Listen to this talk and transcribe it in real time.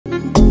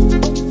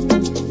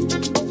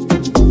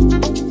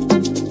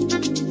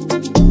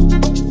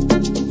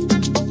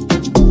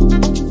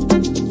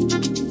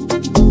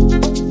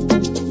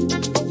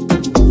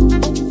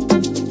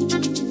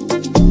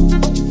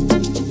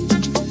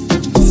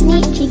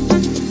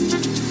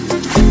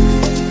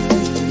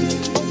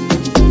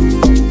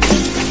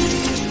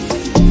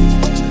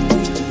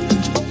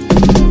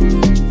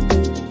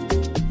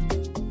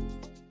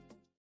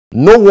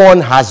No one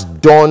has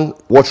done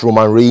what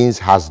Roman Reigns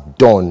has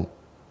done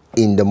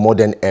in the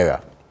modern era.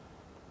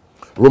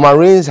 Roman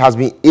Reigns has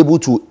been able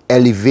to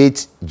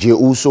elevate Jey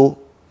Uso,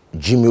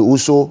 Jimmy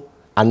Uso,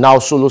 and now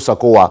Solo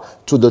Sikoa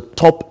to the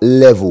top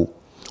level,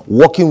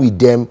 working with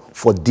them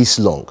for this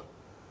long.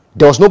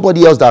 There was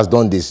nobody else that has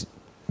done this.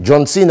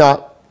 John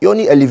Cena, he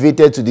only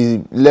elevated to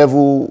the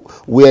level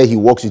where he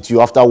works with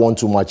you. After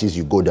 1-2 matches,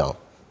 you go down.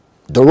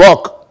 The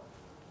Rock,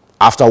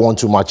 after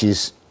 1-2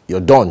 matches, you're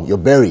done, you're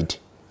buried,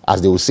 as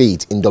they will say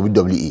it in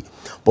WWE.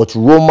 But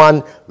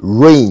Roman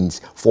Reigns,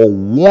 for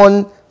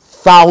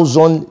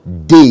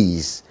 1,000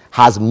 days,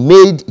 has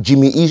made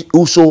Jimmy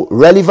Uso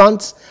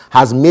relevant,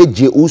 has made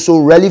Jey Uso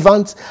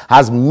relevant,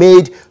 has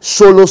made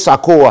Solo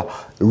Sikoa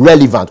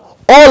relevant.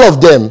 All of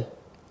them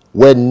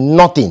were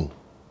nothing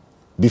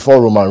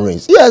before Roman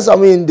Reigns. Yes, I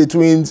mean, the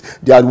twins,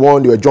 they had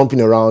won, they were jumping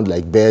around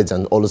like birds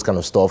and all this kind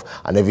of stuff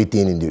and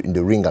everything in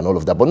the ring and all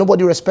of that. But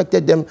nobody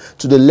respected them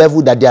to the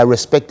level that they are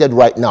respected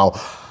right now.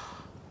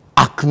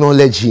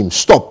 Acknowledge him.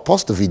 Stop.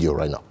 Pause the video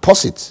right now.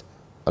 Pause it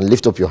and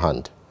lift up your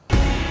hand.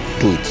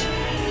 Do it.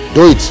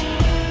 Do it.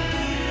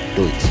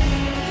 Do it.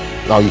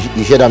 Now you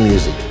hear that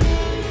music.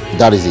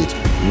 That is it.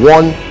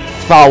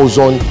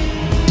 1,000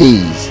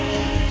 days.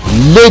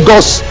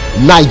 Lagos,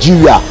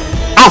 Nigeria,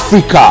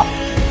 Africa.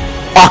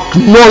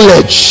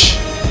 Acknowledge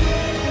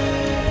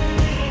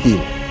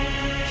him.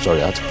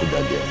 Sorry, I had to put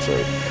that there.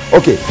 Sorry.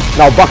 Okay,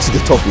 now back to the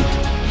topic.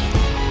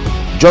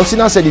 John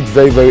Cena said it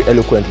very, very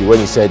eloquently when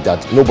he said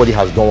that nobody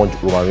has done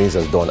what Roman Reigns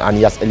has done, and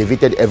he has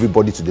elevated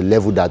everybody to the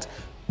level that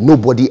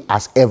nobody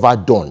has ever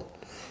done.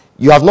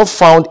 You have not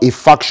found a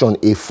faction,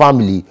 a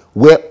family,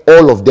 where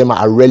all of them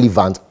are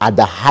relevant at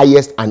the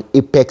highest and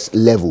apex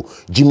level.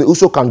 Jimmy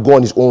Uso can go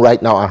on his own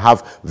right now and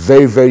have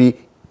very, very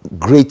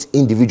great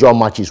individual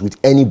matches with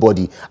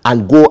anybody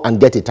and go and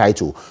get a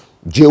title.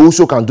 Jey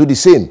Uso can do the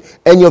same.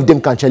 Any of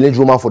them can challenge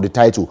Roman for the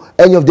title.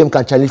 Any of them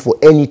can challenge for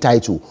any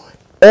title.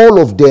 All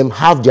of them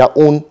have their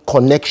own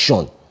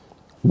connection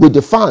with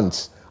the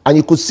fans. And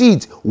you could see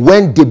it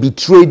when they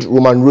betrayed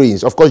Roman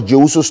Reigns. Of course, Jey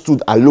Uso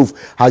stood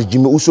aloof as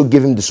Jimmy Uso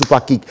gave him the super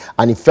kick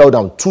and he fell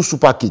down. 2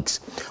 super kicks.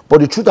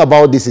 But the truth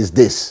about this is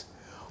this.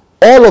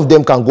 All of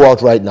them can go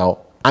out right now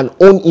and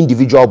own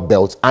individual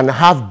belts and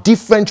have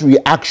different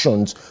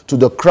reactions to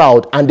the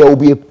crowd, and there will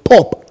be a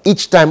pop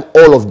each time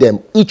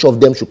each of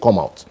them should come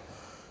out.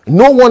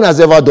 No one has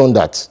ever done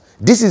that.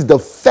 This is the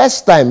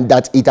first time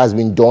that it has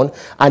been done,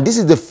 and this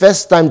is the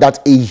first time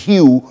that a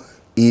heel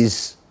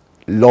is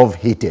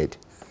love-hated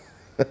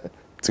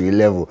to a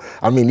level.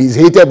 I mean, he's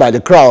hated by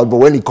the crowd, but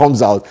when he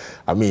comes out,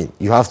 I mean,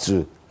 you have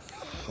to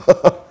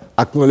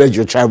acknowledge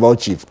your tribal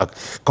chief.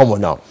 Come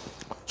on now.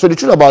 So the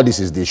truth about this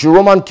is this. Should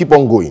Roman keep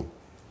on going?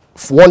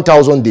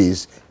 1,000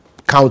 days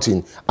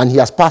counting, and he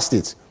has passed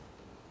it.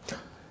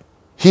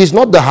 He is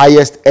not the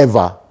highest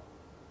ever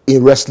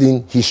in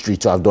wrestling history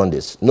to have done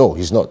this. No,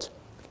 he's not.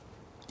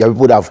 There are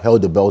people that have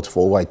held the belt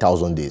for over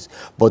 1,000 days,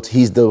 but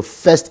he's the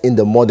first in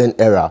the modern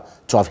era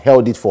to have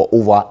held it for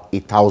over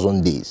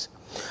 1,000 days.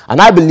 And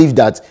I believe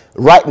that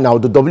right now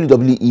the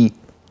WWE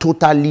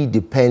totally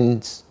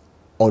depends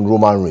on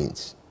Roman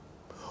Reigns.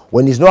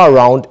 When he's not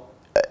around,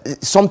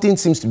 something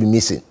seems to be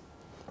missing.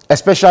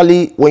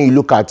 Especially when you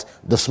look at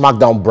the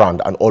SmackDown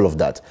brand and all of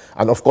that.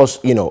 And of course,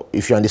 you know,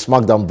 if you're on the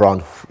SmackDown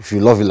brand, if you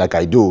love it like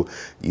I do,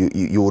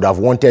 you would have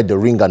wanted the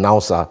ring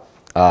announcer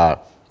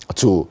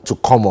to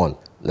come on,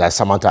 like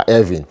Samantha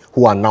Irvin,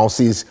 who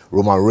announces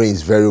Roman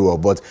Reigns very well.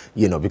 But,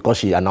 you know, because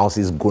she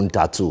announces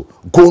Gunther too.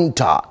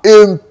 Gunther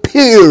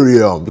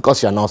Imperium. Because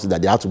she announces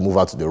that they have to move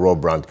her to the Raw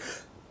brand.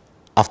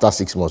 After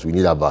 6 months, we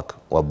need her back.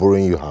 We're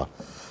borrowing you her.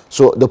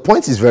 So the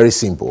point is very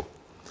simple.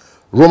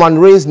 Roman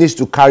Reigns needs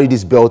to carry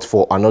this belt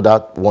for another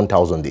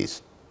 1,000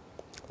 days.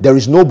 There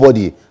is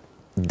nobody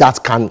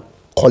that can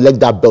collect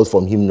that belt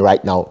from him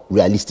right now,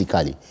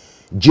 realistically.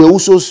 Jey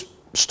Uso's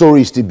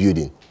story is still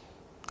building.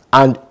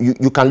 And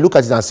you can look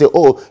at it and say,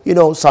 oh, you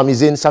know, Sami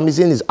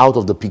Zayn is out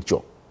of the picture.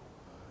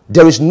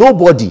 There is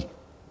nobody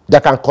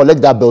that can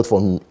collect that belt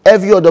from him.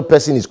 Every other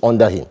person is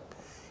under him.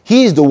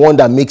 He is the one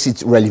that makes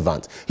it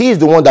relevant. He is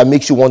the one that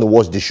makes you want to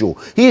watch the show.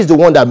 He is the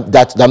one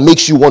that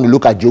makes you want to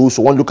look at Jey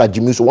Uso, want to look at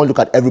Jimmy Uso, want to look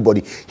at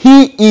everybody.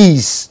 He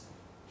is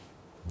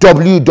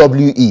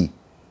WWE.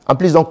 And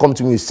please don't come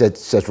to me with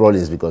Seth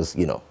Rollins because,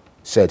 you know,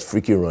 Seth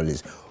freaking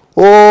Rollins.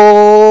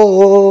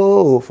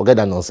 Oh, forget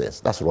that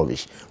nonsense. That's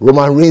rubbish.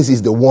 Roman Reigns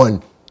is the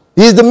one.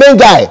 He's the main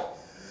guy.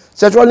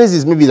 Seth Rollins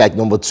is maybe like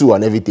number 2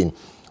 and everything.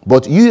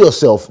 But you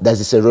yourself, that's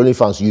the Seth Rollins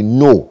fans, you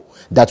know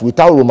that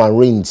without Roman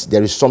Reigns,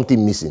 there is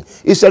something missing.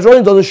 If Seth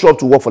Rollins doesn't show up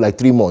to work for like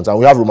 3 months and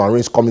we have Roman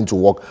Reigns coming to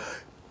work,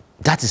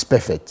 that is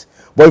perfect.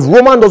 But if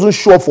Roman doesn't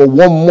show up for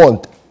 1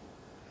 month,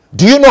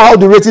 do you know how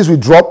the ratings will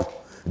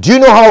drop? Do you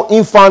know how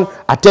in-fan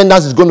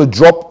attendance is going to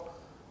drop?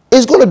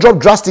 It's going to drop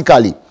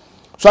drastically.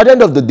 So at the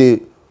end of the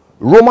day,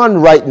 Roman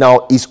right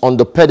now is on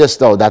the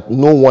pedestal that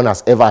no one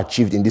has ever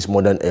achieved in this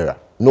modern era.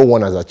 No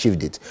one has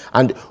achieved it.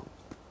 And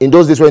in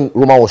those days when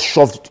Roman was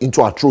shoved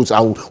into our throats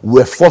and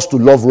we were forced to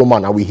love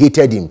Roman and we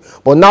hated him.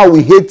 But now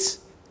we hate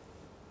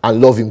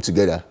and love him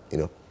together, you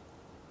know.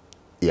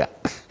 Yeah.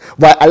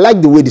 But I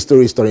like the way the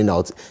story is turning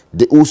out.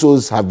 The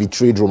Usos have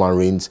betrayed Roman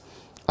Reigns.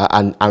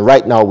 And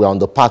right now we're on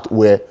the path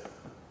where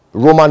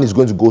Roman is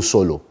going to go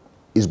solo.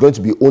 It's going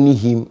to be only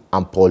him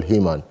and Paul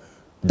Heyman.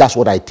 That's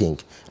what I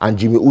think. And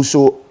Jimmy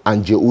Uso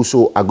and Jey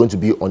Uso are going to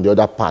be on the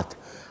other path.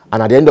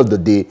 And at the end of the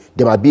day,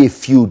 there might be a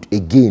feud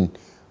again.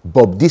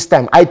 But this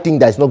time, I think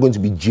that it's not going to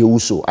be Jey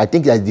Uso. I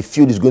think that the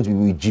feud is going to be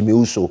with Jimmy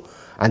Uso.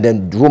 And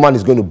then Roman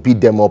is going to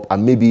beat them up.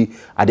 And maybe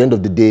at the end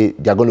of the day,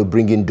 they're going to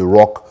bring in The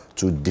Rock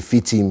to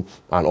defeat him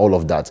and all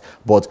of that.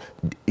 But,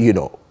 you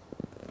know,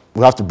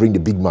 we have to bring the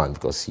big man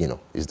because, you know,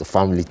 it's the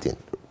family thing.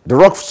 The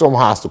Rock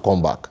somehow has to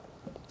come back.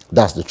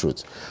 That's the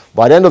truth.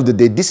 But at the end of the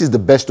day, this is the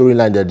best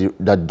storyline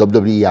that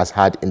WWE has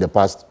had in the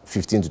past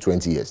 15 to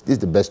 20 years. This is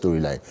the best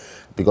storyline.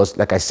 Because,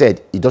 like I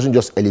said, it doesn't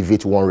just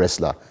elevate one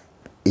wrestler.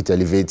 It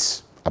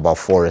elevates about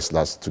 4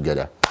 wrestlers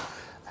together.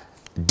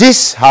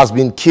 This has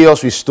been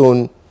Chaos with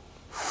Stone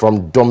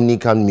from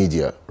Dominican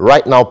Media.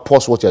 Right now,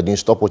 pause what you're doing,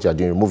 stop what you're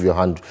doing, remove your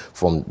hand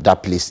from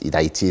that place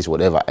that it is,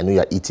 whatever. I know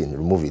you're eating,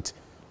 remove it.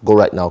 Go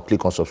right now,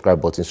 click on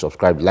subscribe button,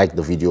 subscribe, like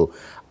the video,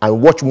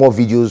 and watch more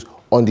videos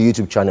on the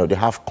YouTube channel. They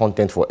have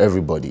content for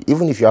everybody.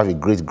 Even if you have a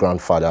great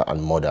grandfather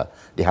and mother,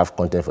 they have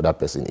content for that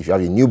person. If you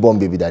have a newborn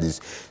baby that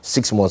is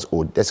 6 months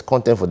old, there's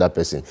content for that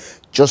person.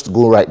 Just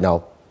go right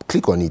now,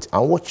 click on it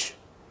and watch.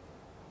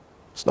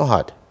 It's not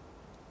hard.